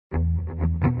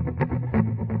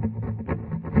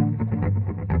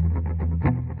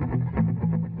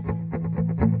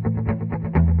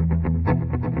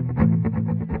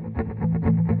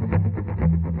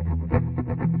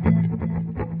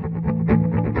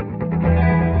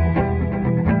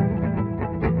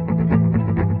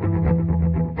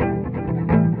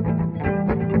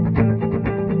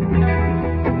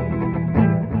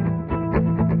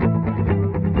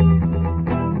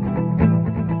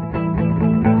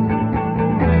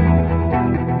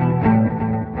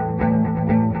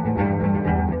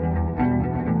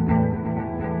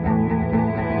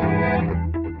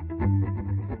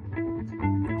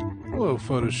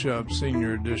Photoshop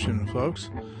Senior Edition, folks.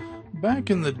 Back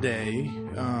in the day,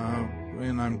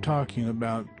 and I'm talking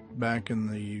about back in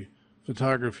the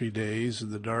photography days,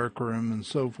 the darkroom and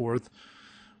so forth,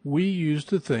 we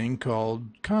used a thing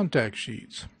called contact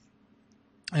sheets.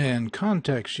 And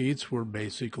contact sheets were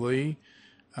basically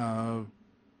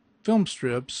film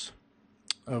strips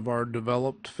of our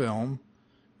developed film.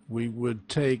 We would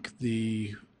take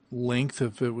the length,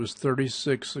 if it was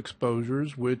 36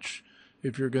 exposures, which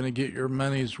if you're going to get your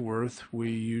money's worth, we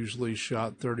usually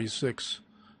shot 36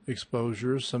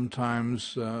 exposures.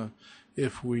 Sometimes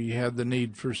if we had the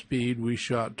need for speed, we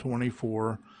shot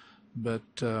 24, but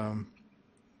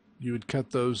you would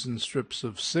cut those in strips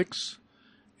of 6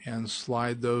 and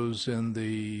slide those in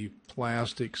the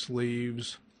plastic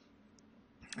sleeves,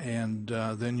 and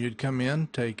then you'd come in,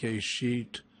 take a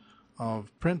sheet of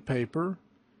print paper,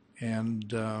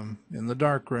 and in the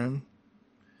darkroom,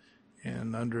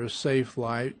 and under a safe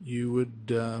light, you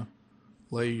would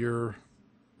lay your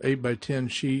 8x10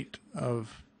 sheet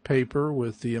of paper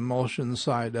with the emulsion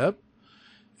side up,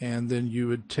 and then you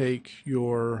would take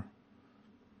your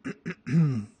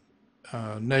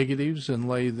negatives and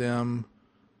lay them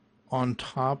on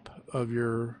top of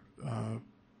your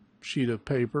sheet of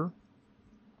paper,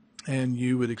 and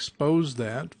you would expose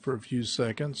that for a few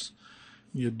seconds.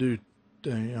 You'd do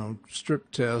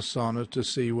strip tests on it to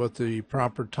see what the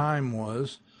proper time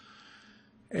was,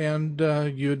 and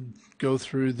you'd go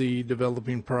through the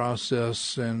developing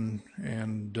process, and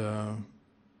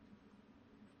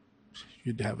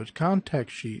you'd have a contact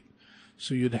sheet,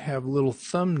 so you'd have little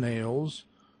thumbnails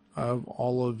of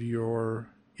all of your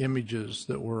images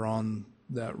that were on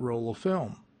that roll of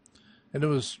film. And it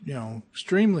was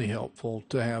extremely helpful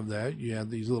to have that. You had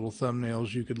these little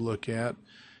thumbnails you could look at.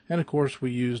 And of course,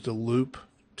 we used a loop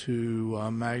to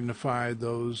magnify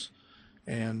those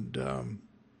and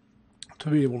to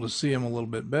be able to see them a little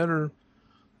bit better.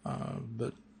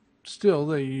 But still,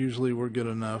 they usually were good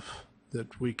enough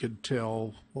that we could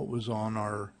tell what was on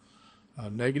our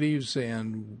negatives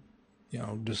and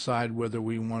decide whether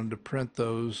we wanted to print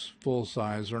those full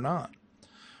size or not.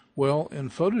 Well, in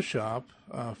Photoshop,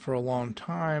 for a long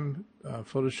time,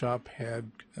 Photoshop had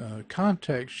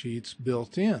contact sheets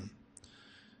built in.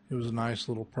 It was a nice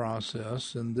little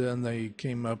process, and then they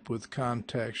came up with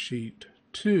Contact Sheet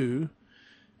 2,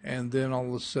 and then all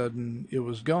of a sudden it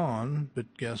was gone,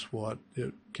 but guess what?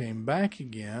 It came back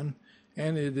again,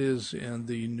 and it is in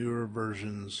the newer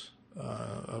versions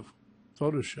of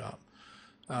Photoshop.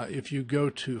 If you go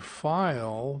to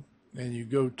File and you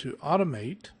go to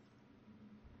Automate,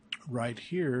 right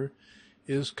here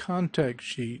is Contact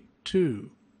Sheet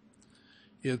 2.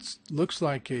 It looks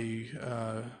like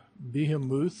a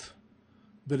behemoth,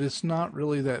 but it's not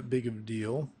really that big of a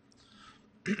deal.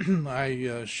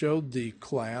 I showed the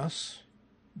class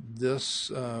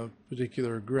this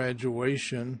particular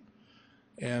graduation,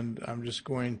 and I'm just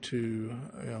going to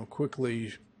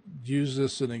quickly use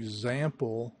this as an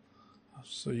example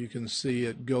so you can see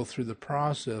it go through the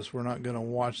process. We're not going to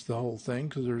watch the whole thing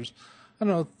because there's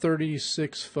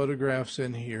 36 photographs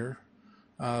in here,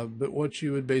 but what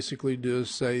you would basically do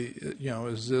is say,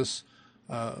 is this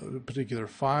particular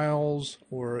files,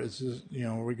 or is this,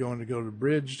 are we going to go to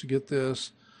Bridge to get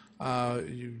this?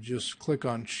 You just click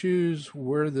on choose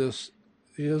where this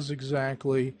is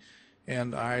exactly,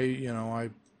 and I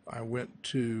went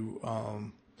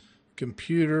to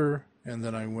computer, and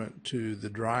then I went to the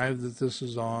drive that this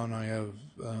is on. I have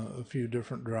a few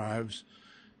different drives,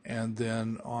 and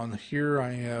then on here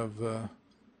I have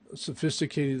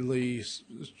sophisticatedly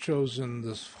chosen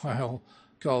this file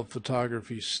called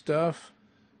Photography Stuff,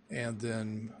 and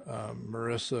then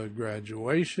Marissa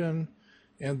Graduation,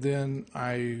 and then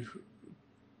I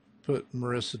put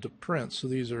Marissa to print. So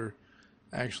these are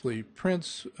actually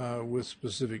prints with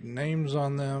specific names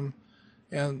on them,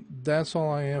 and that's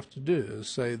all I have to do is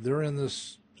say they're in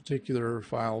this particular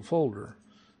file folder,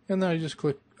 and then I just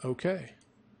click OK,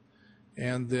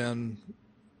 and then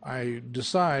I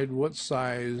decide what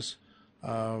size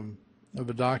of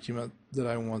a document that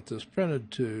I want this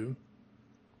printed to.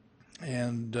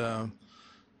 And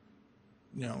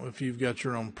if you've got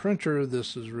your own printer,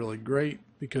 this is really great,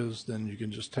 because then you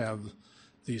can just have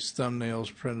these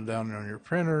thumbnails printed out on your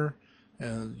printer,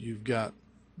 and you've got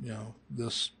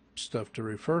this stuff to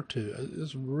refer to.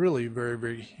 It's really very,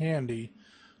 very handy,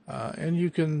 and you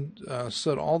can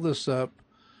set all this up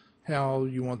how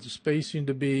you want the spacing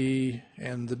to be,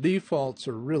 and the defaults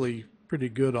are really pretty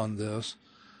good on this.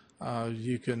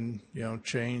 You can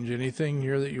change anything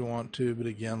here that you want to, but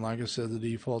again, like I said, the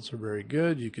defaults are very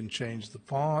good. You can change the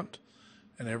font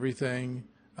and everything,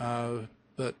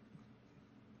 but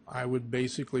I would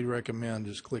basically recommend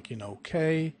just clicking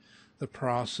OK. The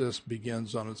process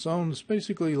begins on its own. It's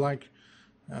basically like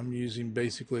I'm using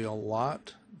basically a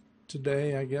lot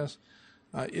today, I guess.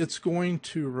 It's going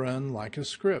to run like a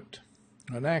script,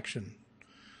 an action.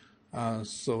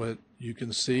 So you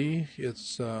can see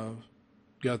it's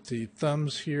got the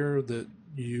thumbs here that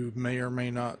you may or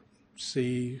may not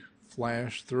see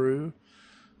flash through.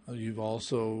 You've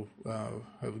also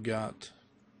have got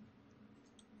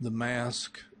the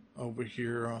mask over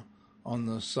here on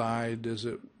the side as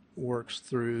it works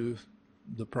through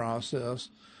the process,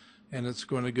 and it's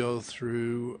going to go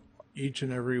through each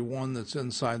and every one that's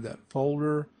inside that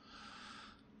folder.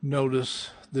 Notice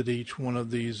that each one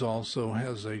of these also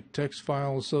has a text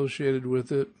file associated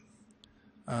with it.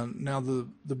 Now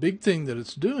the big thing that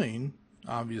it's doing,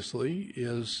 obviously,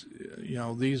 is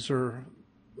these are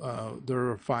there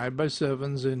are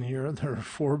 5x7s in here, there are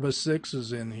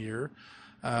 4x6s in here,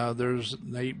 there's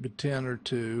an 8x10 or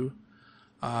 2,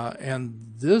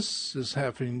 and this is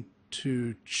having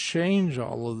to change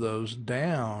all of those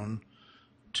down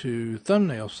to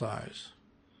thumbnail size.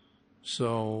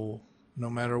 So no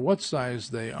matter what size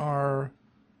they are,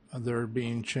 they're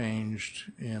being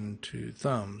changed into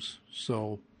thumbs.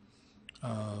 So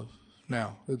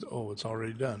now it's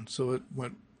already done. So it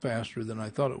went faster than I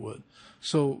thought it would.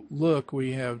 So look,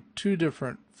 we have two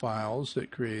different files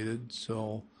it created.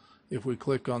 So if we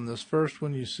click on this first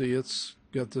one, you see it's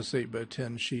got this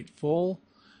 8x10 sheet full.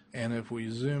 And if we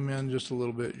zoom in just a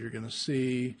little bit, you're going to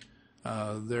see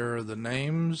there are the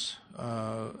names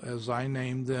as I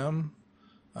named them.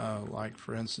 Like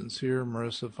for instance here,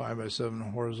 Marissa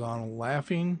 5x7 horizontal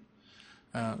laughing.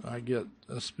 I get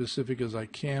as specific as I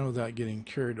can without getting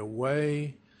carried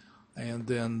away. And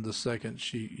then the second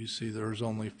sheet, you see there's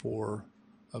only 4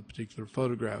 particular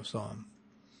photographs on.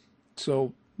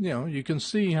 So you can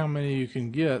see how many you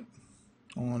can get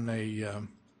on a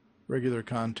regular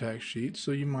contact sheet.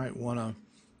 So you might want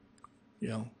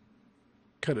to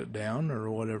cut it down or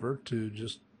whatever to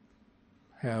just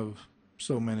have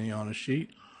so many on a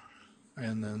sheet,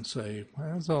 and then say,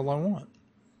 well, that's all I want.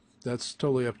 That's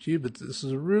totally up to you, but this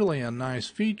is really a nice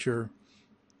feature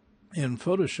in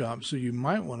Photoshop, so you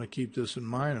might want to keep this in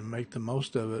mind and make the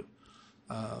most of it.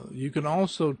 You can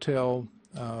also tell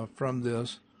from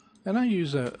this, and I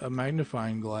use a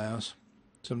magnifying glass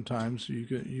sometimes,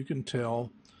 you can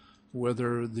tell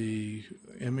whether the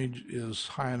image is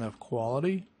high enough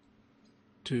quality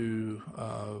to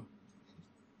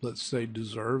let's say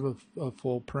deserve a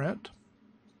full print.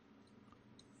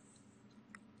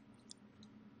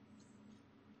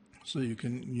 So you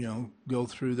can go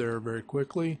through there very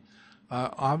quickly.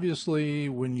 Obviously,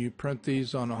 when you print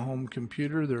these on a home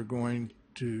computer, they're going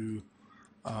to,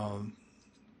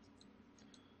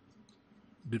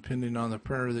 depending on the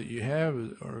printer that you have,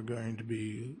 are going to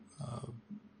be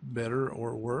better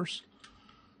or worse.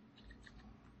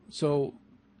 So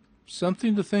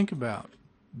something to think about.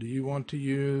 Do you want to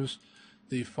use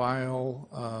the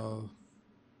file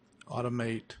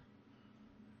automate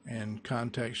and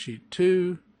contact sheet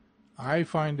 2? I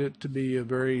find it to be a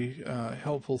very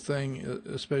helpful thing,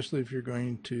 especially if you're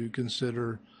going to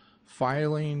consider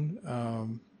filing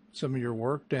some of your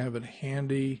work, to have it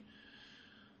handy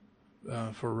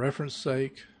for reference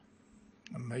sake.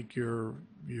 Make your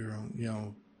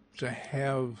to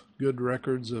have good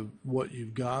records of what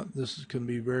you've got. This can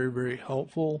be very, very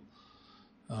helpful.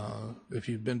 If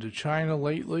you've been to China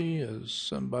lately, as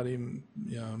somebody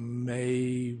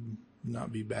may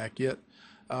not be back yet,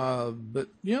 but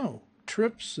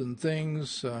trips and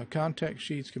things, contact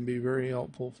sheets can be very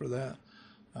helpful for that.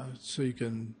 So you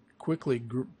can quickly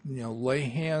lay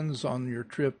hands on your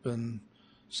trip and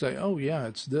say, oh yeah,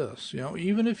 it's this.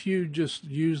 Even if you just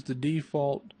use the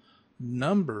default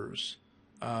numbers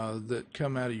that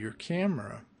come out of your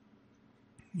camera,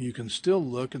 you can still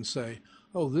look and say,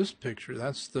 oh, this picture,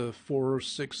 that's the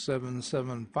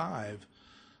 46775,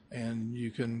 and you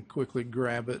can quickly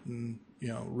grab it and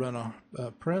run a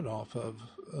print off of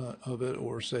it,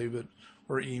 or save it,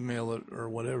 or email it, or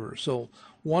whatever. So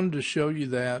wanted to show you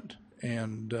that,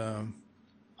 and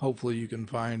hopefully you can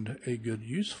find a good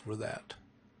use for that.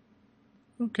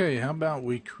 Okay, how about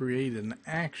we create an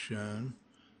action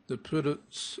that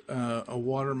puts a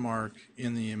watermark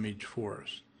in the image for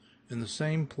us in the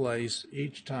same place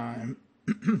each time.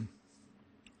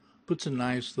 Puts a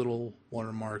nice little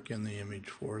watermark in the image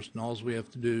for us, and all we have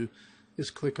to do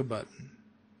is click a button,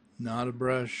 not a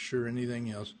brush or anything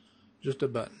else, just a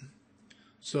button.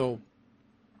 So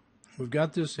we've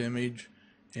got this image,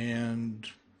 and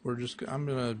I'm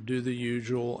going to do the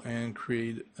usual and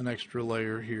create an extra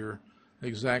layer here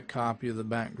exact copy of the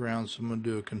background, so I'm going to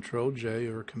do a Control J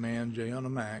or Command J on a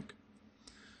Mac.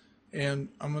 And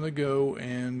I'm going to go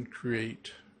and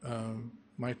create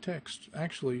my text.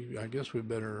 Actually, I guess we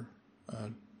better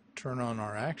turn on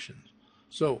our actions.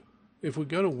 So if we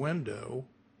go to Window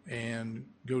and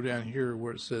go down here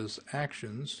where it says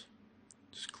Actions,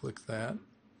 just click that.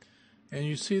 And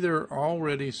you see there are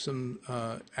already some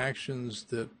actions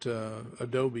that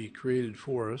Adobe created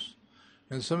for us.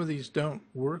 And some of these don't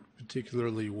work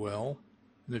particularly well.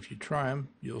 And if you try them,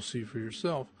 you'll see for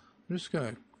yourself. I'm just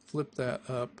going to flip that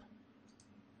up,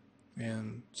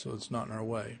 and so it's not in our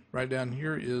way. Right down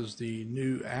here is the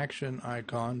new action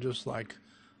icon, just like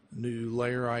the new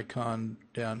layer icon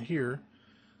down here.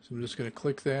 So I'm just going to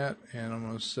click that, and I'm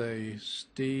going to say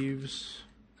Steve's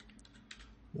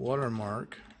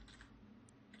watermark,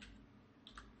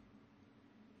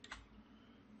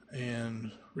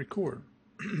 and record.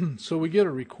 So we get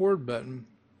a record button,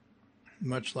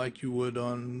 much like you would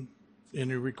on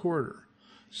any recorder.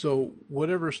 So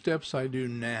whatever steps I do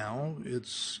now,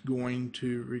 it's going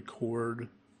to record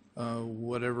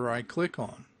whatever I click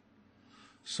on.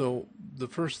 So the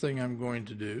first thing I'm going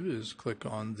to do is click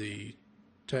on the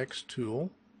text tool,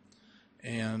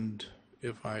 and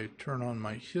if I turn on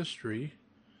my history,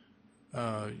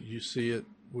 you see it.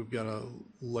 We've got a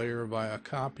layer via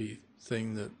copy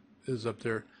thing that is up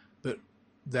there, but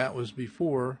that was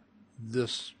before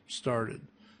this started.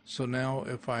 So now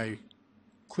if I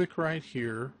click right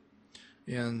here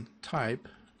and type,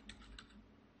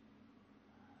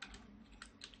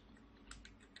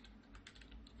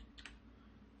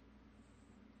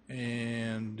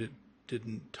 and it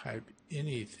didn't type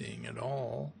anything at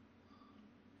all.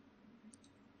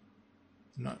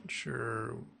 Not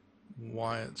sure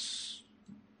why it's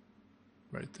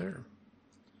right there.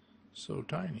 So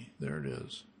tiny. There it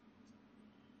is.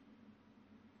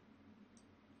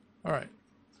 All right.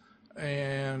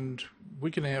 And we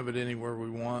can have it anywhere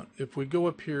we want. If we go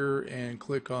up here and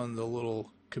click on the little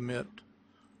commit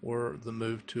or the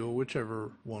move tool,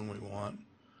 whichever one we want,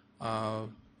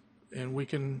 and we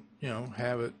can,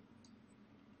 have it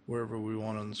wherever we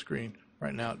want on the screen.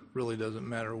 Right now, it really doesn't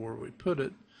matter where we put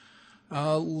it.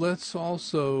 Let's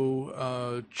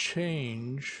also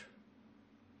change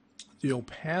the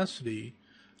opacity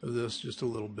of this just a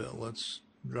little bit. Let's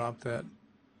drop that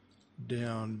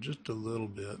down just a little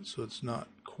bit so it's not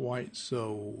quite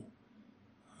so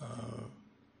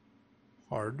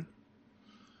hard.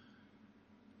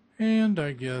 And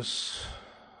I guess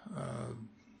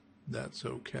that's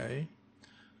okay.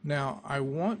 Now I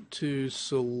want to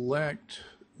select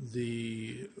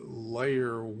the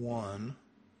layer 1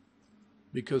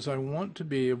 because I want to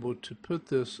be able to put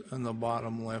this in the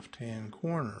bottom left hand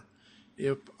corner.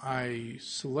 If I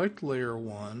select layer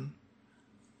 1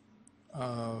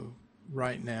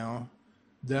 right now,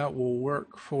 that will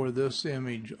work for this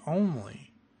image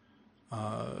only.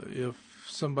 If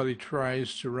somebody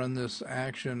tries to run this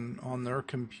action on their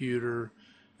computer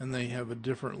and they have a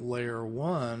different layer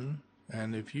 1,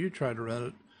 and if you try to run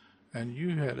it and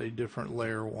you had a different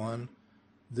layer 1,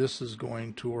 this is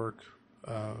going to work.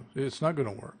 It's not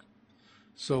going to work.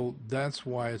 So that's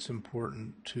why it's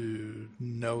important to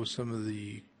know some of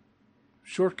the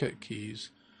shortcut keys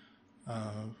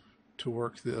to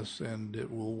work this, and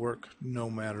it will work no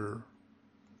matter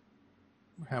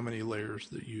how many layers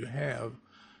that you have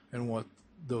and what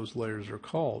those layers are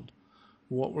called.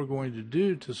 What we're going to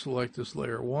do to select this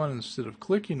layer 1 instead of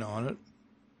clicking on it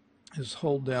is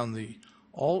hold down the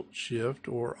Alt Shift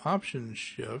or Option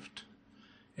Shift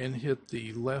and hit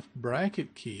the left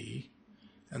bracket key,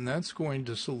 and that's going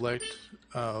to select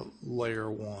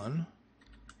layer 1.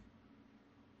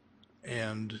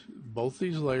 And both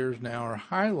these layers now are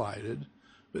highlighted,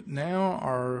 but now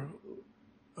our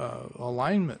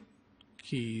alignment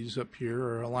keys up here,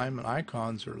 or alignment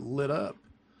icons, are lit up,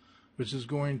 which is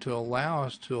going to allow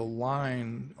us to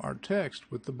align our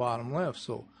text with the bottom left.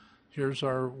 So here's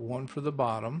our one for the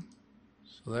bottom,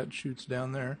 so that shoots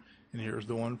down there, and here's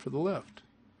the one for the left.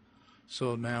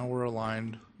 So now we're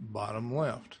aligned bottom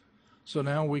left. So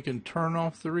now we can turn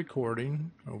off the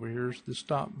recording. Over here's the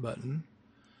stop button.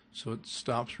 So it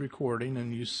stops recording,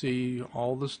 and you see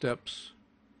all the steps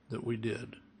that we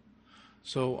did.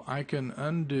 So I can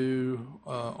undo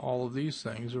all of these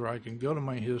things, or I can go to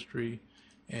my history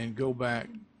and go back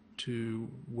to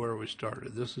where we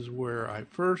started. This is where I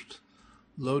first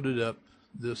loaded up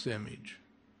this image.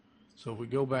 So if we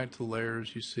go back to the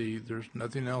layers, you see there's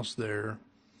nothing else there.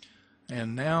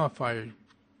 And now if I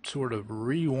sort of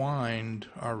rewind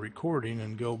our recording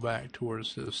and go back to where it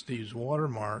says Steve's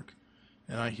watermark,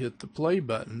 and I hit the play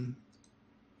button,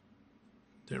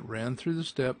 it ran through the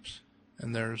steps,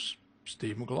 and there's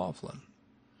Steve McLaughlin,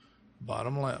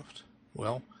 bottom left.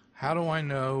 Well, how do I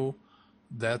know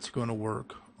that's going to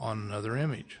work on another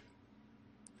image?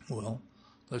 Well,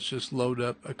 let's just load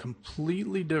up a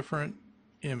completely different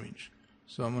image.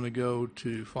 So I'm going to go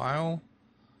to File.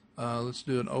 Let's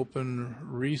do an open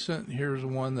recent. Here's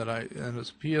one that and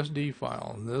it's a PSD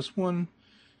file. And this one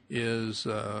is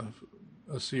a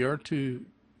CR2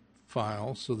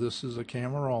 file. So this is a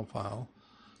camera raw file.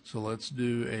 So let's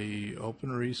do a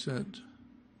open recent,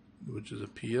 which is a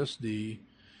PSD,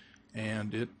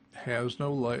 and it has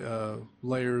no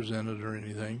layers in it or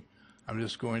anything. I'm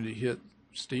just going to hit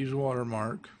Steve's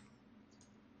watermark,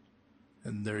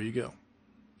 and there you go,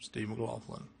 Steve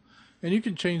McLaughlin. And you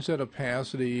can change that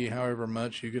opacity however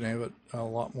much. You can have it a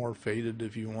lot more faded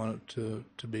if you want it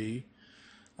to be.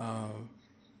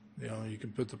 You know, you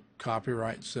can put the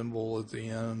copyright symbol at the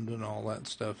end and all that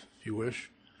stuff if you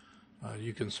wish.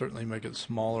 You can certainly make it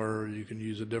smaller. You can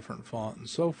use a different font and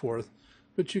so forth.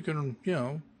 But you can, you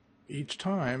know, each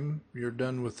time you're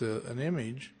done with an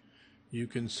image, you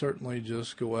can certainly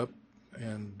just go up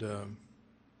and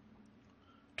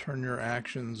turn your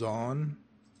actions on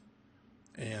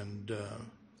and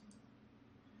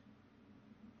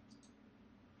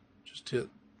just hit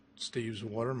Steve's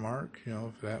watermark. You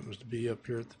know, if it happens to be up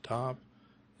here at the top,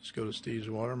 just go to Steve's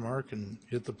watermark and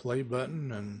hit the play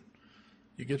button, and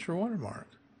you get your watermark.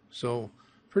 So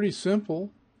pretty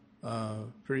simple,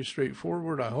 pretty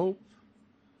straightforward. I hope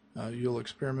you'll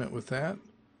experiment with that,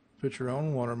 put your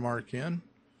own watermark in,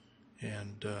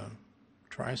 and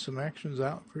try some actions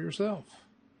out for yourself.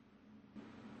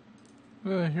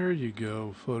 Here you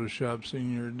go, Photoshop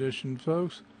Senior Edition,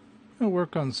 folks. I'm going to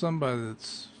work on somebody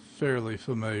that's fairly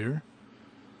familiar.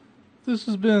 This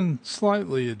has been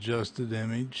slightly adjusted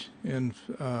image in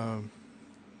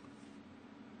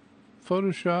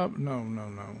Photoshop. No.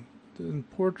 In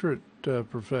Portrait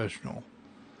Professional.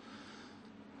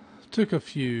 Took a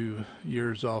few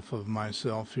years off of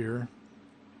myself here,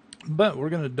 but we're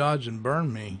going to dodge and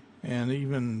burn me and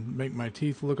even make my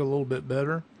teeth look a little bit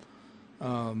better.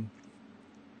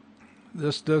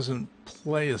 This doesn't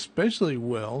play especially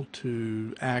well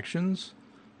to actions,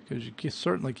 because you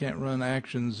certainly can't run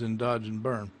actions in dodge and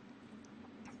burn.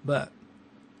 But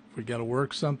if we got to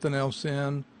work something else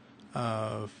in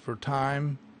for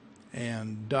time,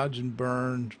 and dodge and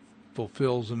burn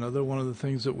fulfills another one of the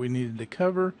things that we needed to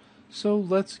cover. So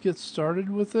let's get started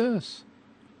with this.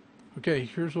 Okay,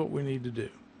 here's what we need to do.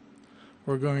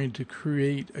 We're going to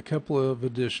create a couple of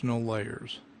additional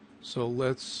layers. So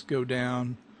let's go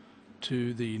down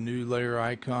to the new layer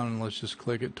icon and let's just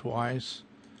click it twice,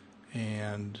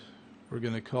 and we're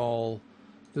going to call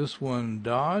this one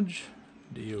Dodge,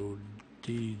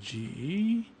 D-O-D-G-E,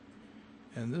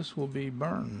 and this will be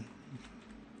Burn,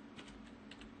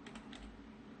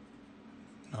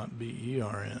 not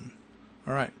B-E-R-N.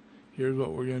 Alright, here's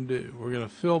what we're going to do. We're going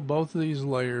to fill both of these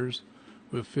layers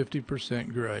with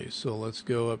 50% gray. So let's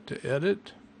go up to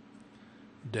Edit,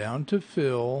 down to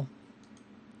Fill,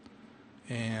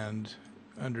 and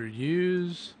under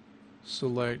Use,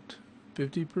 select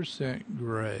 50%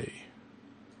 gray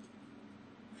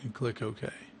and click OK.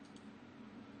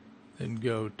 Then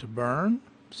go to Burn,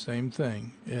 same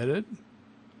thing, Edit,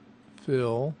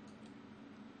 Fill,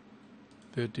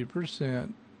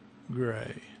 50%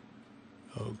 gray.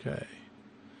 OK.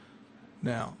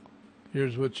 Now,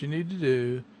 here's what you need to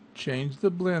do. Change the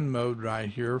blend mode right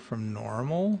here from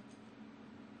normal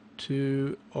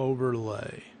to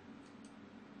overlay.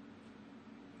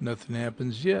 Nothing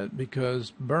happens yet because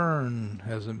burn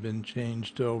hasn't been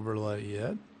changed to overlay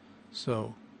yet.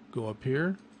 So go up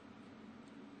here,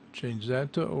 change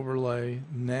that to overlay.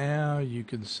 Now you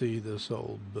can see this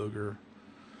old booger.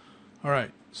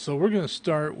 Alright, so we're going to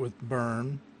start with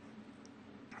burn,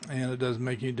 and it doesn't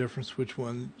make any difference which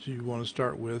one you want to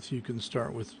start with. You can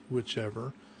start with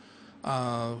whichever.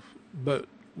 But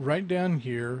right down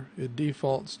here it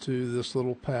defaults to this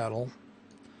little paddle.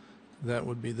 That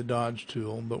would be the dodge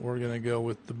tool, but we're going to go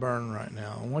with the burn right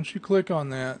now. And once you click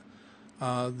on that,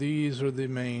 these are the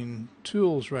main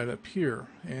tools right up here,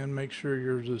 and make sure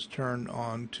yours is turned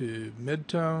on to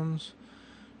midtones.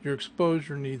 Your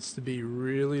exposure needs to be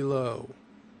really low.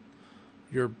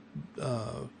 Your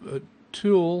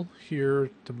tool here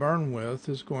to burn with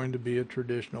is going to be a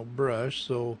traditional brush,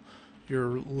 so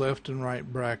your left and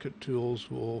right bracket tools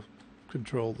will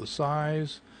control the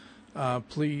size.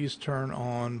 Please turn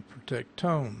on Protect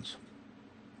Tones.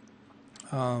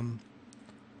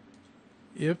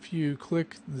 If you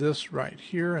click this right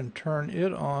here and turn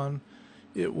it on,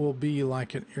 it will be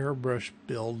like an airbrush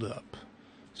buildup.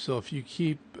 So if you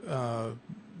keep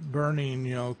burning,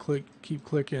 you know, keep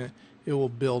clicking, it will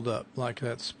build up like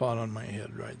that spot on my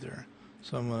head right there.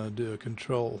 So I'm going to do a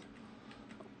Control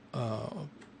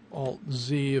Alt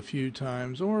Z a few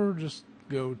times, or just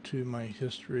go to my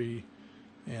history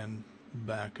and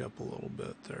back up a little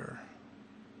bit there.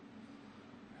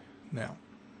 Now,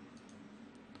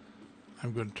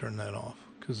 I'm going to turn that off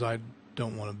because I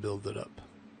don't want to build it up.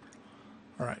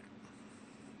 All right.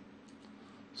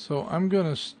 So I'm going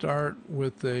to start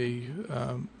with a,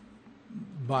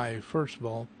 first of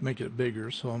all, make it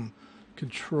bigger. So I'm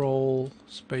Control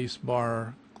space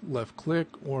bar left click,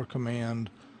 or Command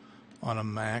on a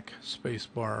Mac space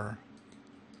bar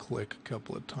click a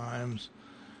couple of times.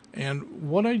 And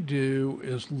what I do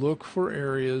is look for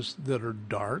areas that are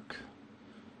dark,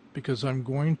 because I'm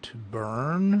going to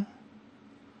burn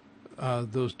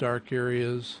those dark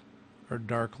areas or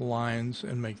dark lines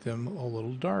and make them a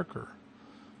little darker.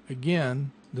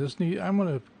 Again, I'm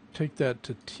going to take that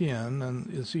to 10,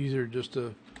 and it's easier just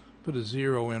to put a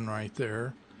 0 in right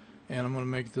there. And I'm going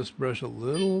to make this brush a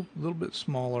little bit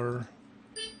smaller.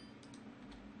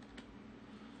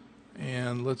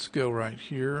 And let's go right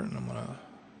here, and I'm going to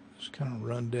just kind of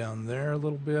run down there a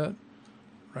little bit,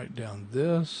 right down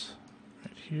this,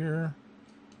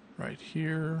 right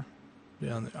here,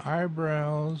 down the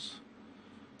eyebrows,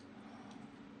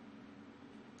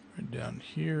 right down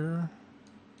here,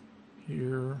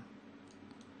 here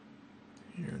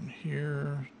and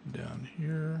here, down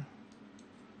here,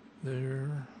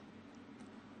 there.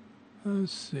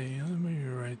 Let's see, let me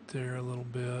right there a little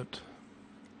bit.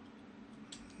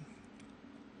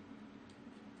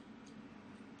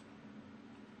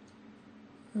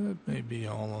 That may be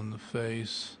all on the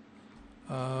face.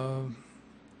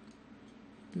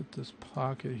 Get this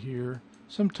pocket here.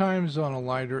 Sometimes on a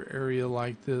lighter area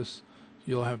like this,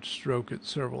 you'll have to stroke it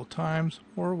several times,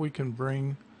 or we can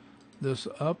bring this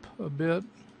up a bit,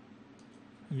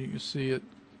 and you can see it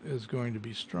is going to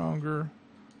be stronger.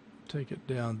 Take it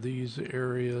down these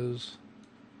areas.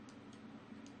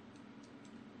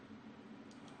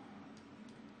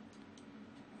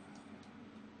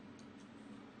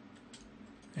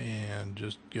 And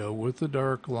just go with the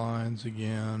dark lines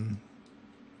again.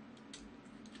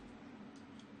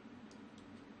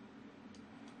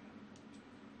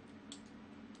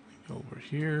 Over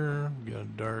here, we got a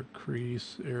dark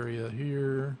crease area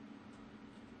here,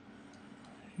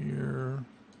 coming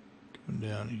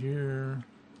down here.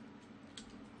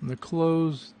 And the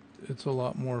clothes, it's a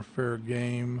lot more fair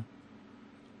game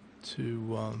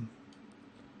to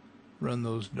run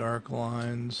those dark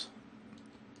lines.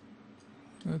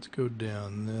 Let's go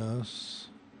down this.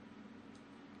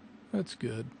 That's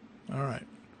good. All right.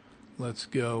 Let's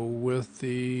go with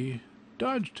the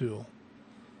dodge tool.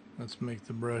 Let's make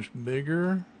the brush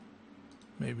bigger.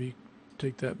 Maybe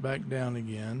take that back down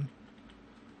again.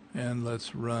 And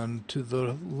let's run to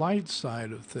the light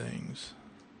side of things.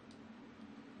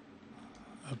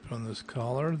 Up on this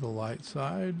collar, the light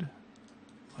side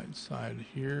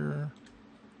here,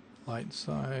 light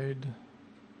side.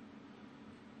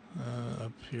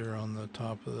 Up here on the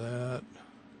top of that,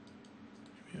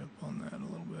 maybe up on that a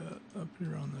little bit, up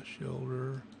here on the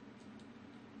shoulder.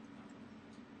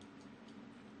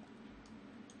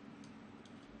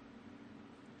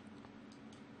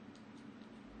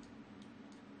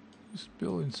 Just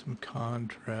building some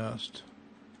contrast.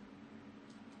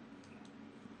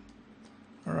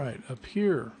 All right, up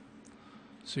here.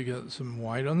 So you got some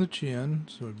white on the chin,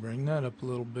 so we bring that up a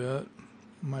little bit.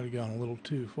 Might have gone a little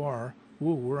too far.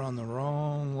 Ooh, we're on the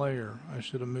wrong layer. I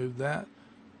should have moved that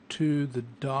to the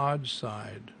dodge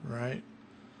side, right?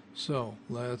 So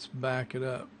let's back it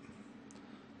up.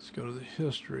 Let's go to the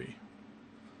history.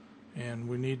 And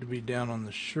we need to be down on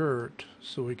the shirt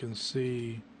so we can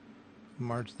see,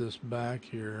 march this back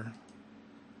here.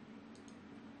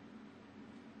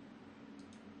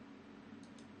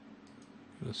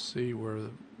 To see where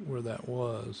that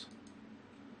was.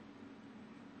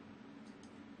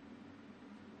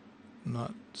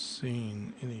 Not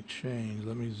seeing any change.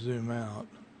 Let me zoom out.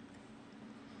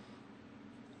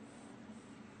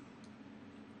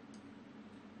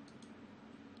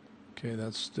 Okay,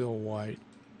 that's still white.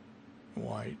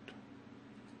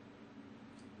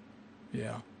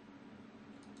 Yeah.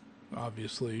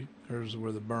 Obviously, there's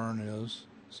where the burn is.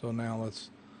 So now let's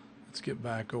get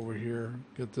back over here.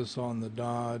 Get this on the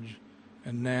dodge.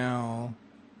 And now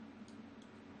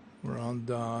we're on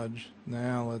dodge.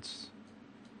 Now let's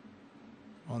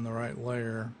on the right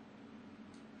layer.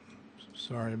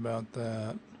 Sorry about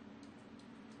that.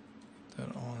 Put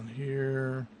that on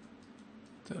here.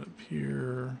 Put that up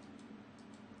here.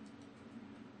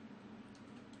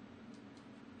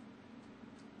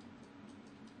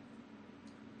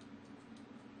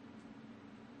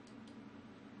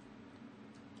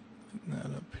 Getting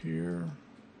that up here.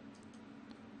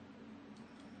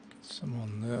 Get some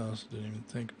on this. Didn't even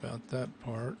think about that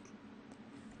part.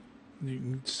 You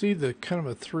can see the kind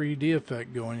of a 3D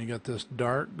effect going. You got this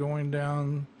dark going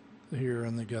down here,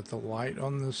 and they got the light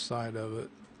on this side of it.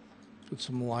 Put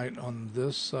some light on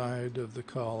this side of the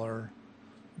collar.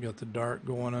 You got the dark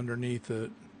going underneath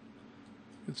it.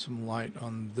 Get some light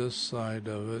on this side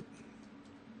of it.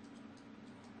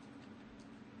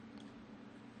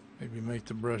 Maybe make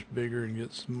the brush bigger and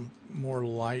get some more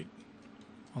light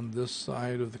on this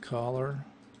side of the collar.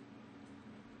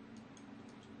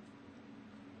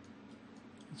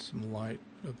 Get some light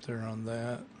up there on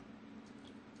that.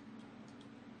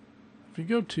 If you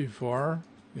go too far,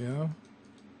 you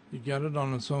got it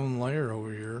on its own layer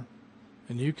over here.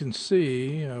 And you can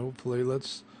see, hopefully,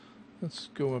 let's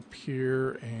go up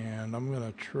here, and I'm going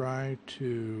to try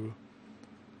to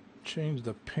change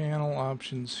the panel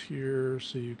options here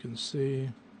so you can see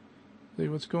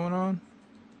what's going on.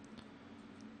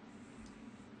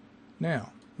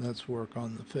 Now, let's work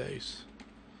on the face.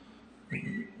 We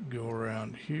can go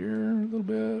around here a little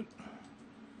bit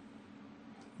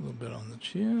on the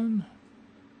chin.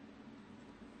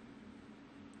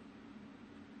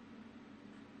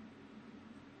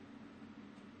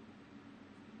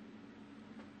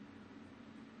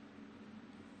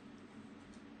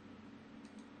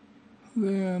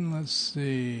 Then let's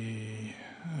see,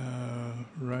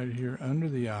 right here under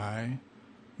the eye,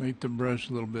 make the brush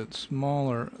a little bit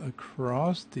smaller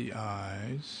across the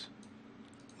eyes,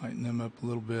 lighten them up a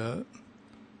little bit,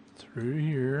 through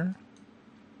here,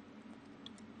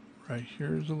 right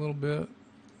here's a little bit,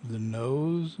 the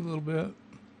nose a little bit,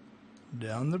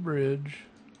 down the bridge,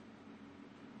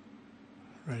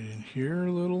 right in here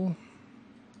a little,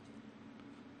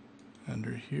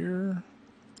 under here,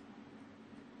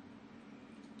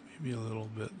 maybe a little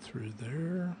bit through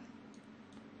there.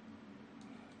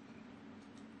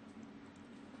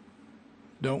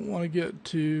 Don't want to get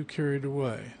too carried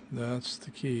away. That's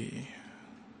the key.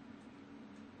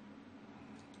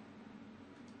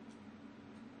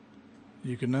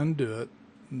 You can undo it.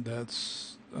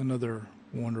 That's another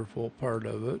wonderful part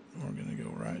of it. We're going to go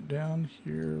right down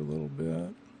here a little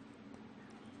bit.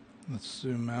 Let's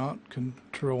zoom out.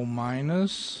 Control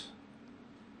minus.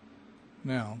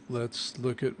 Now, let's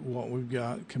look at what we've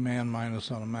got. Command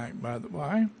minus on a Mac, by the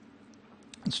way.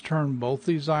 Let's turn both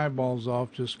these eyeballs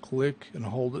off. Just click and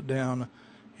hold it down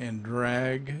and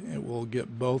drag. It will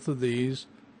get both of these.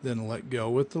 Then let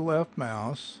go with the left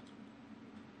mouse.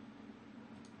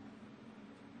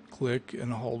 Click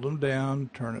and hold them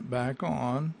down. Turn it back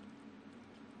on.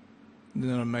 Isn't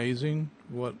it amazing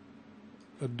what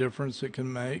a difference it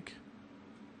can make?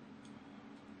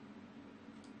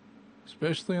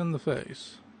 Especially on the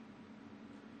face.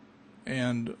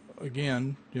 And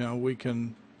again, we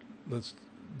can,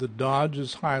 the dodge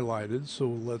is highlighted, so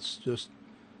let's just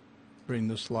bring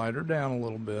the slider down a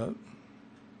little bit.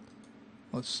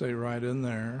 Let's say right in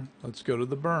there. Let's go to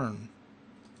the burn.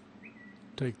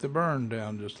 Take the burn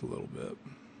down just a little bit.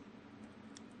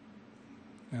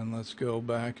 And let's go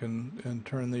back and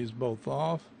turn these both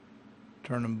off.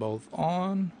 Turn them both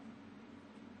on.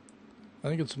 I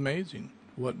think it's amazing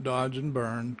what dodge and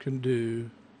burn can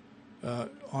do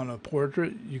on a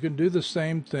portrait. You can do the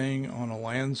same thing on a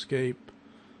landscape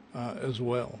as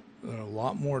well. There's a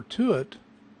lot more to it,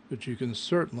 but you can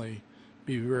certainly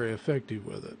be very effective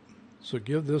with it. So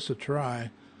give this a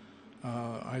try.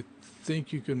 I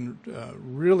think you can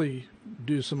really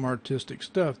do some artistic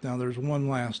stuff. Now there's one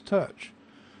last touch.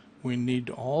 We need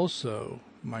to also,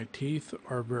 my teeth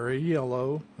are very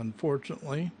yellow,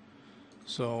 unfortunately,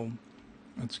 so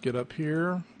let's get up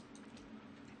here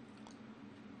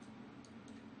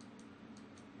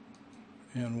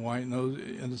and whiten those.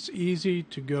 And it's easy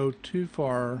to go too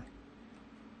far.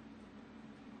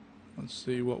 Let's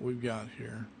see what we've got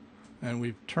here. And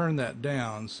we've turned that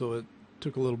down, so it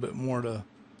took a little bit more to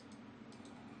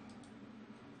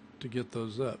get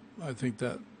those up. I think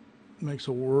that makes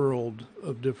a world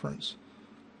of difference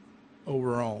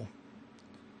overall.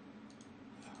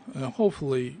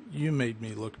 Hopefully you made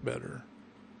me look better.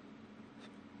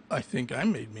 I think I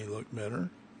made me look better.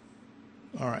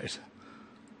 All right.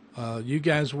 You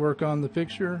guys work on the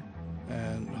picture,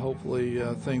 and hopefully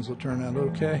things will turn out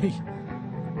okay.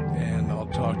 And I'll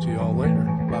talk to you all later.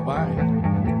 Bye-bye.